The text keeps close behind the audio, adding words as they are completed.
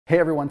Hey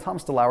everyone,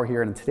 DeLauer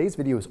here, and today's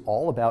video is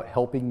all about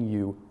helping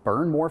you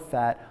burn more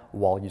fat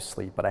while you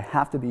sleep. But I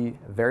have to be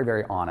very,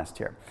 very honest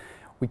here.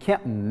 We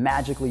can't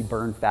magically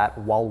burn fat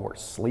while we're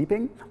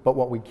sleeping, but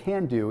what we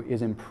can do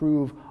is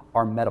improve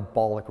our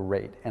metabolic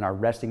rate and our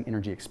resting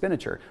energy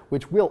expenditure,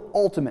 which will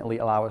ultimately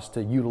allow us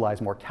to utilize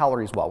more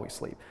calories while we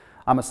sleep.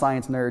 I'm a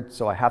science nerd,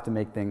 so I have to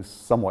make things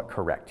somewhat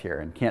correct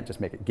here and can't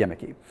just make it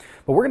gimmicky.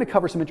 But we're going to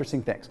cover some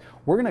interesting things.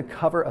 We're going to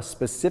cover a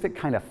specific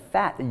kind of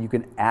fat that you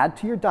can add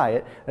to your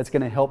diet that's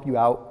going to help you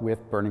out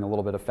with burning a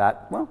little bit of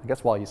fat, well, I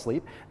guess while you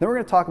sleep. Then we're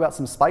going to talk about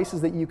some spices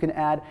that you can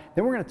add.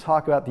 Then we're going to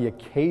talk about the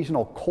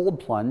occasional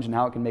cold plunge and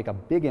how it can make a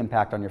big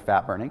impact on your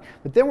fat burning.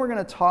 But then we're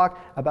going to talk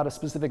about a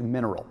specific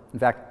mineral, in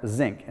fact,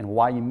 zinc, and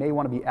why you may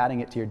want to be adding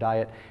it to your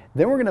diet.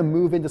 Then we're going to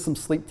move into some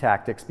sleep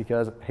tactics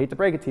because, I hate to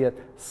break it to you,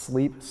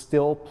 sleep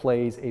still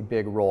plays a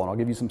big role. And I'll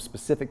give you some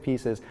specific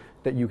pieces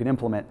that you can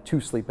implement to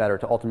sleep better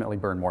to ultimately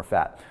burn more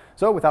fat.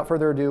 So without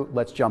further ado,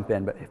 let's jump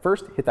in. But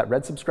first, hit that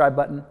red subscribe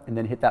button and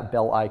then hit that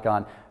bell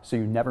icon so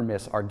you never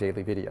miss our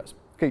daily videos.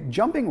 Okay,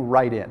 jumping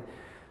right in.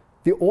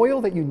 The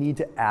oil that you need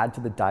to add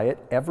to the diet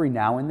every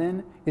now and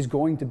then is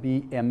going to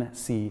be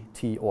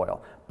MCT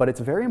oil. But it's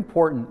very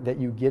important that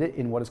you get it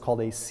in what is called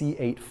a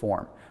C8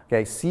 form.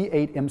 Okay,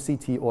 C8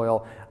 MCT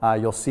oil,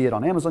 you'll see it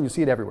on Amazon, you'll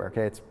see it everywhere,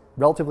 okay? It's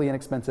relatively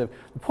inexpensive.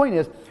 The point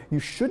is, you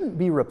shouldn't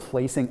be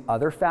replacing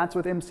other fats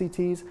with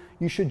MCTs.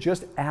 You should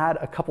just add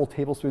a couple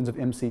tablespoons of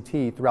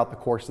MCT throughout the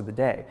course of the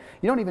day.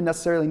 You don't even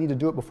necessarily need to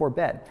do it before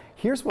bed.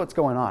 Here's what's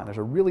going on. There's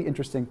a really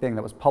interesting thing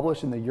that was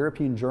published in the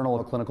European Journal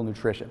of Clinical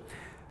Nutrition.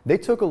 They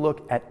took a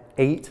look at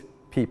 8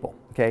 people,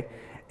 okay?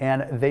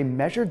 And they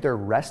measured their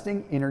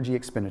resting energy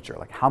expenditure,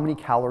 like how many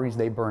calories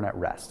they burn at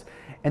rest.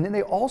 And then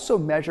they also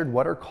measured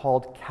what are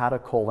called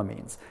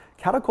catecholamines.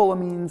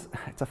 Catecholamines,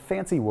 it's a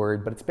fancy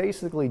word, but it's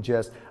basically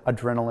just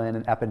adrenaline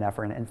and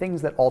epinephrine and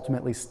things that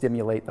ultimately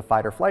stimulate the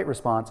fight or flight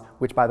response,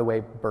 which, by the way,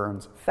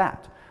 burns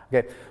fat.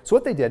 Okay, so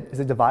what they did is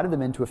they divided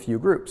them into a few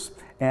groups,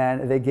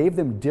 and they gave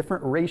them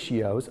different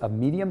ratios of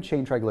medium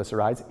chain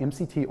triglycerides,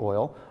 MCT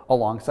oil,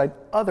 alongside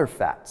other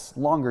fats,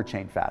 longer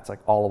chain fats like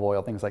olive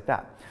oil, things like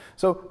that.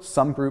 So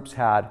some groups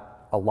had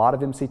a lot of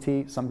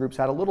MCT, some groups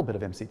had a little bit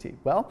of MCT.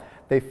 Well,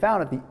 they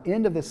found at the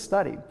end of this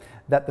study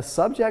that the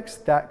subjects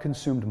that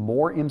consumed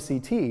more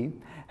MCT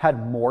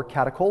had more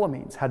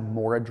catecholamines, had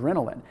more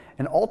adrenaline,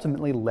 and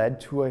ultimately led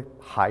to a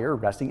higher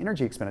resting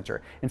energy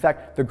expenditure. In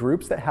fact, the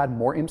groups that had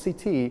more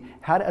MCT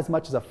had as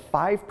much as a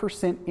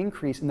 5%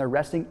 increase in their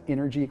resting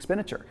energy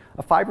expenditure,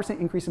 a 5%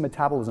 increase in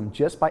metabolism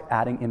just by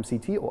adding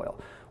MCT oil.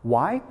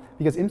 Why?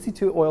 Because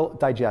MCT oil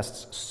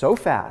digests so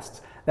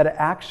fast that it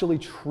actually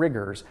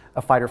triggers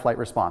a fight or flight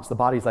response. The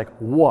body's like,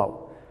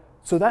 whoa.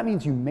 So that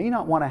means you may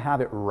not want to have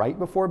it right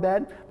before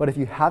bed, but if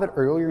you have it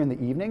earlier in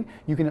the evening,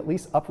 you can at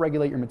least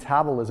upregulate your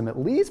metabolism, at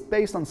least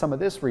based on some of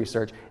this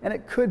research, and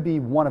it could be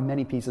one of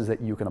many pieces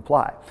that you can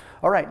apply.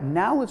 All right,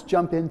 now let's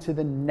jump into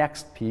the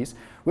next piece,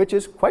 which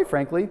is, quite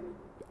frankly,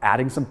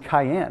 adding some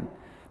cayenne.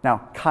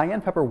 Now,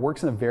 cayenne pepper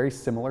works in a very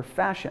similar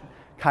fashion.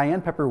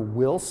 Cayenne pepper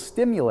will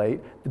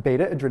stimulate the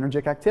beta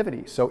adrenergic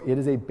activity. So it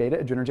is a beta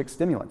adrenergic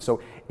stimulant. So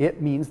it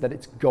means that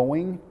it's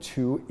going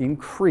to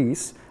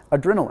increase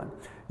adrenaline.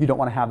 You don't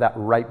want to have that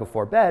right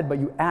before bed, but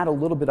you add a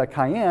little bit of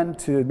cayenne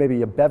to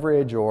maybe a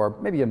beverage or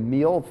maybe a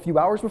meal a few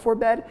hours before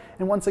bed.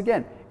 And once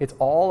again, it's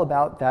all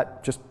about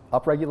that just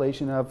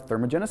upregulation of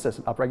thermogenesis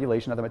and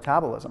upregulation of the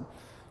metabolism.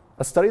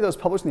 A study that was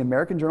published in the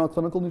American Journal of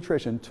Clinical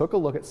Nutrition took a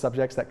look at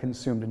subjects that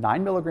consumed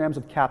 9 milligrams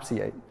of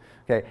capsaicin.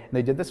 Okay, and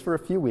they did this for a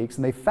few weeks,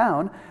 and they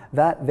found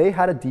that they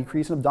had a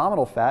decrease in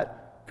abdominal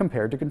fat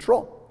compared to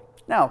control.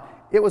 Now,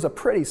 it was a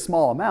pretty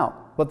small amount,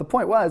 but the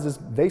point was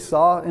they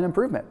saw an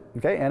improvement,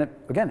 okay? And it,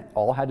 again,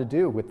 all had to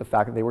do with the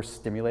fact that they were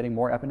stimulating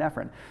more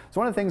epinephrine. So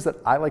one of the things that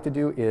I like to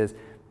do is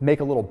make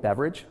a little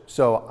beverage.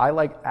 So I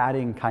like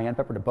adding cayenne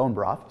pepper to bone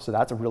broth. So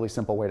that's a really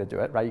simple way to do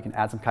it, right? You can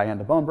add some cayenne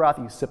to bone broth,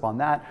 you sip on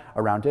that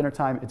around dinner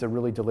time. It's a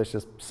really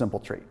delicious, simple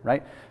treat,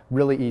 right?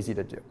 Really easy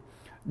to do.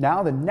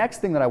 Now, the next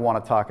thing that I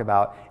want to talk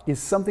about is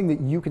something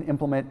that you can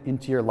implement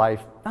into your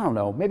life, I don't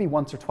know, maybe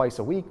once or twice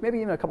a week, maybe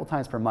even a couple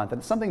times per month. And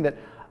it's something that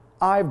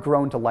I've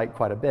grown to like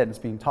quite a bit. It's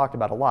being talked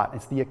about a lot.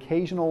 It's the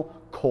occasional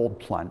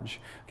cold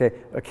plunge, okay?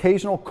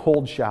 Occasional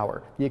cold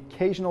shower, the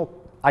occasional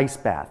ice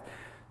bath.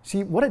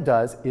 See, what it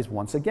does is,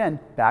 once again,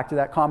 back to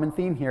that common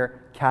theme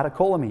here,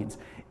 catecholamines.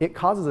 It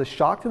causes a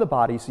shock to the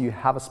body, so you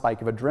have a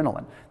spike of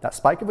adrenaline. That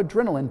spike of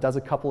adrenaline does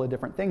a couple of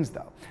different things,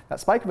 though. That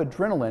spike of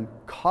adrenaline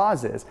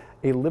causes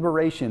a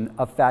liberation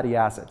of fatty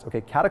acids.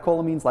 Okay,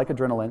 catecholamines, like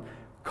adrenaline,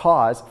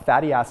 cause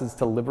fatty acids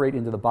to liberate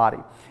into the body.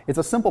 It's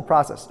a simple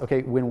process.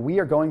 Okay, when we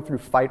are going through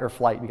fight or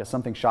flight because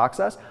something shocks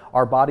us,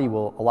 our body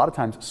will a lot of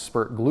times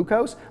spurt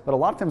glucose, but a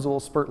lot of times it will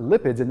spurt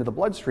lipids into the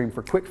bloodstream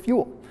for quick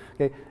fuel.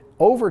 Okay.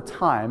 Over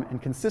time, and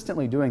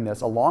consistently doing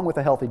this along with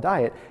a healthy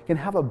diet can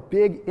have a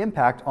big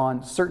impact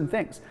on certain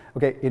things.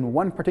 Okay, in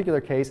one particular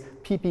case,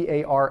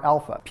 PPAR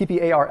alpha.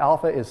 PPAR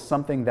alpha is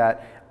something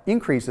that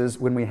increases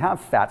when we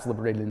have fats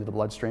liberated into the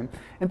bloodstream.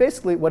 And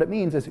basically what it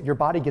means is your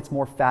body gets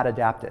more fat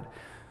adapted.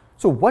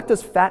 So what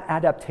does fat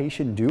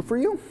adaptation do for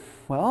you?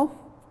 Well,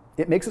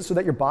 It makes it so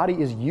that your body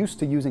is used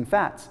to using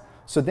fats.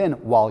 So then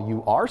while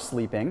you are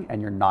sleeping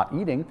and you're not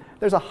eating,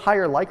 there's a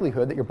higher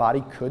likelihood that your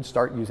body could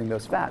start using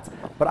those fats.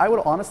 But I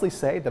would honestly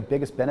say the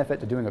biggest benefit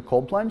to doing a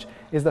cold plunge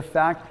is the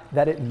fact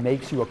that it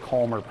makes you a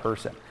calmer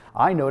person.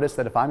 I notice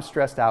that if I'm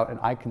stressed out and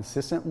I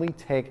consistently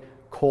take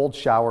cold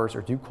showers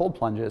or do cold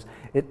plunges,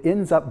 it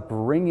ends up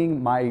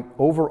bringing my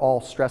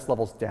overall stress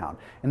levels down.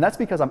 And that's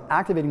because I'm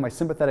activating my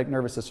sympathetic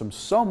nervous system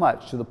so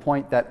much to the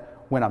point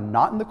that when I'm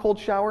not in the cold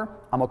shower,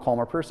 I'm a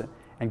calmer person.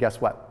 And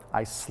guess what?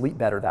 I sleep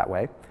better that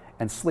way.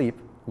 And sleep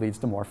leads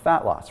to more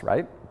fat loss,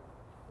 right?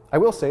 I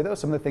will say though,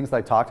 some of the things that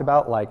I talked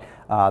about, like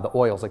the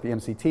oils, like the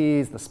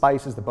MCTs, the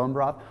spices, the bone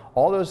broth,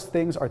 all those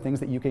things are things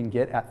that you can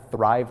get at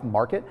Thrive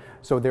Market.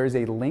 So there's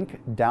a link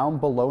down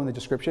below in the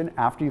description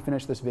after you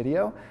finish this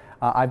video.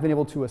 I've been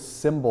able to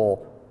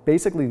assemble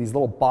basically these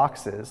little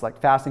boxes, like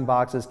fasting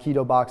boxes,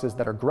 keto boxes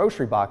that are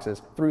grocery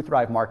boxes through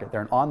Thrive Market.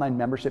 They're an online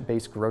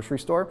membership-based grocery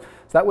store.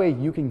 So that way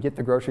you can get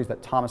the groceries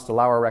that Thomas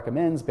DeLauer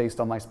recommends based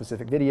on my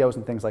specific videos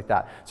and things like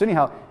that. So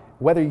anyhow,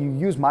 whether you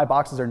use my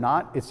boxes or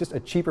not, it's just a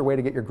cheaper way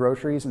to get your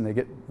groceries and they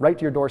get right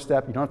to your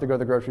doorstep. You don't have to go to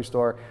the grocery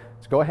store.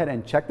 So go ahead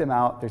and check them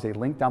out. There's a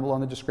link down below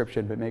in the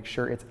description, but make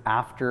sure it's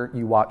after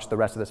you watch the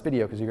rest of this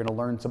video because you're gonna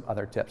learn some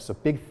other tips. So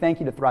big thank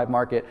you to Thrive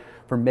Market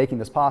for making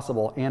this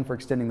possible and for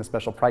extending the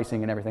special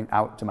pricing and everything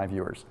out to my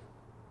viewers.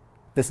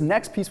 This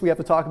next piece we have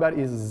to talk about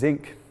is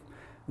zinc.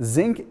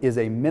 Zinc is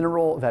a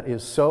mineral that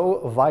is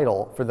so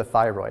vital for the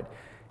thyroid.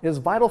 It is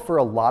vital for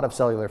a lot of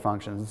cellular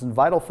functions. It's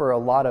vital for a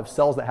lot of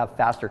cells that have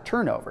faster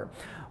turnover.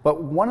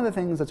 But one of the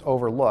things that's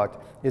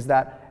overlooked is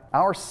that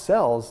our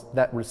cells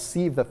that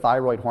receive the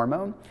thyroid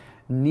hormone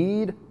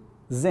need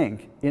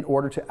zinc in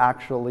order to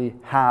actually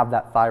have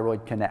that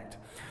thyroid connect.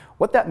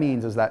 What that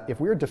means is that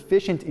if we're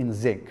deficient in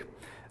zinc,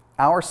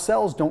 our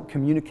cells don't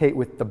communicate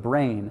with the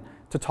brain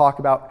to talk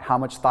about how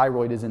much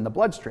thyroid is in the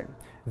bloodstream.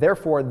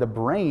 Therefore, the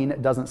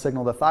brain doesn't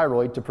signal the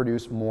thyroid to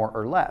produce more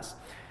or less.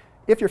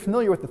 If you're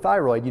familiar with the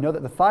thyroid, you know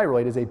that the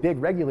thyroid is a big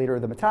regulator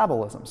of the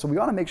metabolism. So we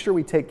want to make sure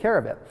we take care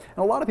of it. And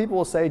a lot of people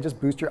will say, just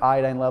boost your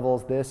iodine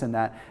levels, this and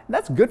that. And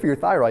that's good for your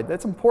thyroid.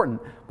 That's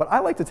important. But I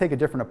like to take a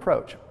different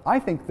approach. I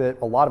think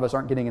that a lot of us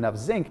aren't getting enough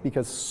zinc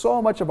because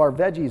so much of our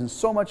veggies and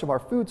so much of our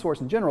food source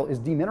in general is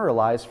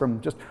demineralized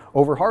from just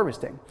over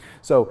harvesting.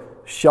 So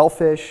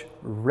shellfish,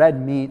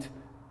 red meat,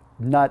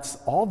 nuts,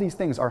 all these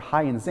things are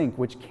high in zinc,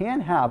 which can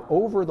have,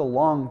 over the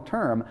long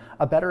term,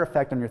 a better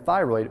effect on your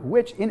thyroid,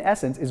 which in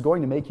essence is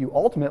going to make you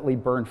ultimately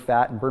burn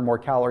fat and burn more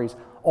calories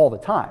all the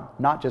time,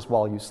 not just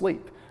while you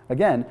sleep.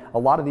 Again, a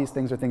lot of these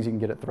things are things you can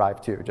get at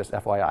Thrive too, just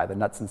FYI, the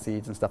nuts and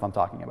seeds and stuff I'm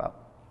talking about.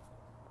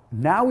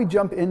 Now we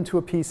jump into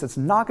a piece that's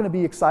not going to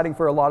be exciting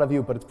for a lot of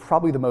you, but it's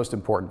probably the most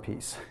important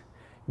piece.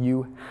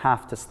 You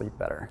have to sleep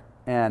better.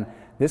 And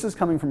this is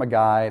coming from a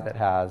guy that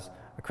has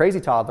a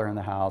crazy toddler in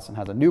the house and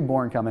has a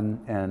newborn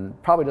coming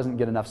and probably doesn't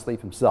get enough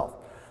sleep himself.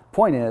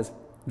 Point is,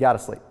 you gotta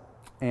sleep.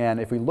 And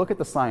if we look at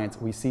the science,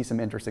 we see some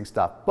interesting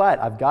stuff. But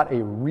I've got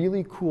a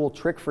really cool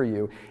trick for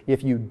you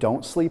if you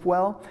don't sleep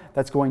well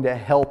that's going to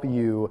help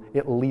you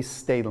at least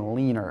stay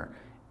leaner,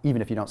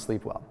 even if you don't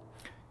sleep well.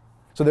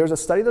 So there's a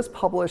study that's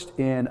published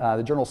in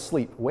the journal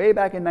Sleep way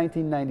back in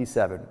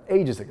 1997,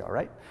 ages ago,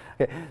 right?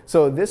 Okay.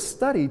 So this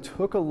study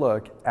took a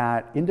look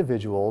at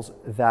individuals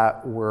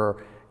that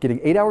were getting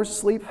 8 hours of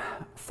sleep,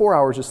 4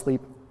 hours of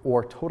sleep,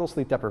 or total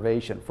sleep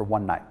deprivation for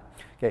one night.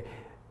 Okay,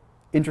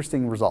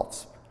 interesting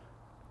results.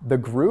 The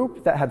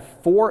group that had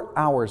 4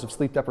 hours of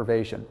sleep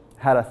deprivation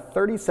had a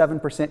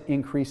 37%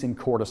 increase in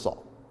cortisol.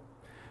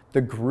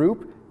 The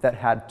group that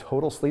had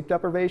total sleep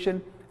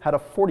deprivation had a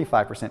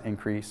 45%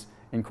 increase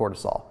in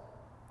cortisol.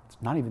 It's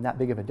not even that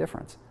big of a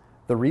difference.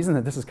 The reason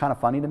that this is kind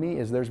of funny to me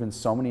is there's been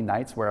so many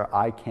nights where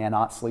I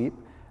cannot sleep,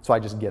 so I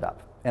just get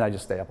up and I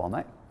just stay up all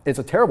night. It's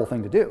a terrible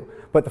thing to do.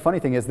 But the funny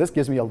thing is this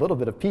gives me a little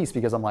bit of peace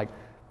because I'm like,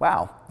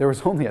 wow, there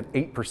was only an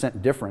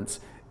 8% difference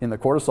in the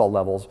cortisol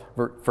levels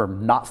for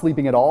not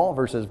sleeping at all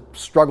versus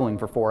struggling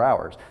for 4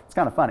 hours. It's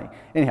kind of funny.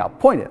 Anyhow,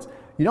 point is,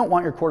 you don't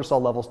want your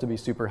cortisol levels to be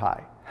super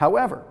high.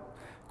 However,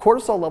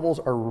 cortisol levels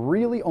are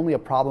really only a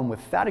problem with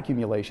fat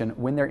accumulation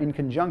when they're in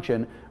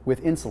conjunction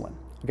with insulin.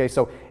 Okay,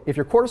 so if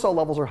your cortisol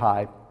levels are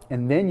high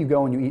and then you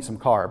go and you eat some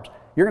carbs,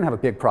 you're gonna have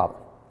a big problem.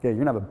 Okay, you're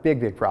gonna have a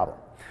big, big problem.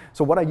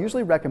 So what I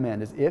usually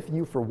recommend is if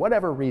you, for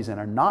whatever reason,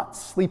 are not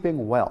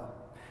sleeping well,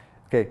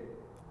 okay,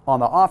 on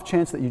the off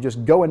chance that you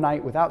just go a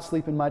night without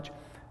sleeping much,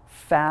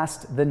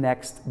 fast the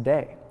next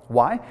day.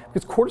 Why?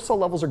 Because cortisol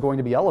levels are going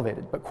to be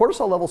elevated, but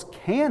cortisol levels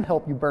can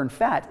help you burn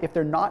fat if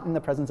they're not in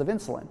the presence of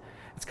insulin.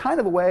 It's kind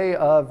of a way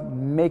of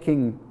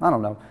making, I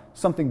don't know,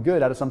 something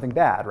good out of something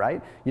bad,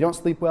 right? You don't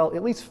sleep well,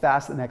 at least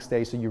fast the next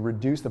day so you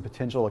reduce the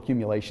potential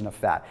accumulation of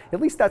fat.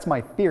 At least that's my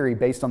theory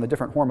based on the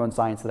different hormone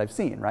science that I've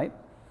seen, right?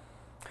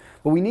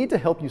 But we need to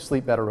help you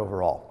sleep better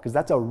overall because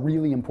that's a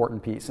really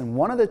important piece. And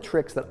one of the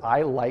tricks that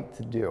I like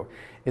to do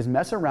is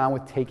mess around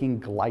with taking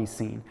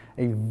glycine,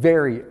 a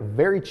very,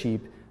 very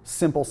cheap,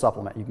 simple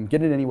supplement. You can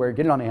get it anywhere,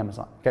 get it on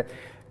Amazon, okay?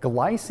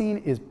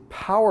 Glycine is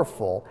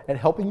powerful at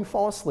helping you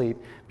fall asleep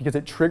because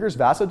it triggers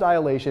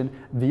vasodilation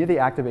via the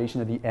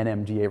activation of the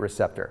NMDA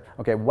receptor.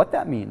 Okay, what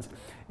that means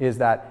is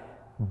that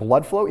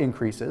blood flow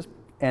increases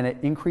and it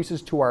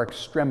increases to our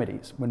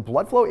extremities. When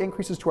blood flow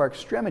increases to our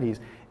extremities,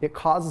 it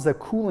causes a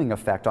cooling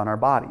effect on our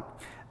body.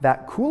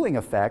 That cooling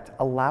effect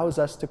allows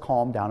us to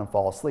calm down and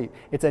fall asleep.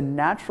 It's a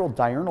natural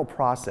diurnal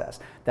process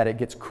that it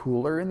gets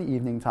cooler in the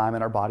evening time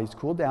and our bodies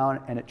cool down,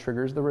 and it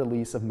triggers the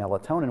release of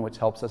melatonin, which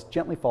helps us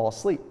gently fall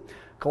asleep.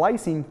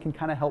 Glycine can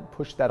kind of help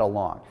push that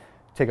along.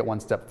 Take it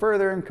one step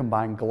further and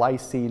combine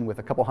glycine with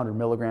a couple hundred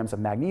milligrams of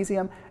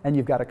magnesium, and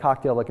you've got a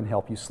cocktail that can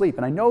help you sleep.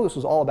 And I know this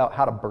was all about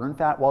how to burn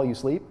fat while you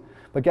sleep,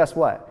 but guess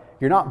what?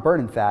 You're not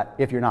burning fat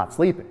if you're not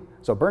sleeping.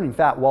 So burning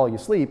fat while you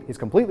sleep is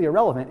completely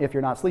irrelevant if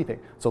you're not sleeping.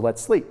 So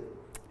let's sleep.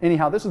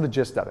 Anyhow, this is the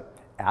gist of it.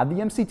 Add the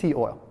MCT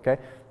oil,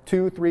 okay?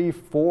 2, 3,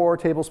 4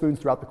 tablespoons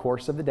throughout the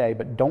course of the day,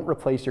 but don't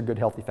replace your good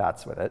healthy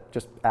fats with it.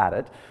 Just add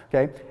it,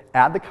 okay?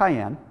 Add the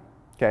cayenne,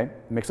 okay?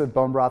 Mix it with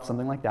bone broth,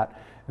 something like that.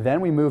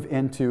 Then we move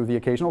into the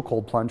occasional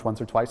cold plunge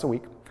once or twice a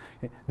week.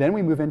 Okay? Then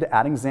we move into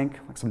adding zinc,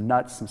 like some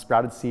nuts, some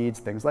sprouted seeds,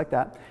 things like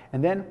that.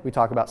 And then we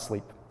talk about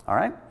sleep, all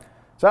right?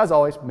 So as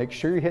always, make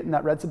sure you're hitting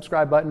that red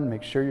subscribe button.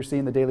 Make sure you're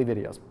seeing the daily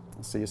videos.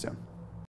 I'll see you soon.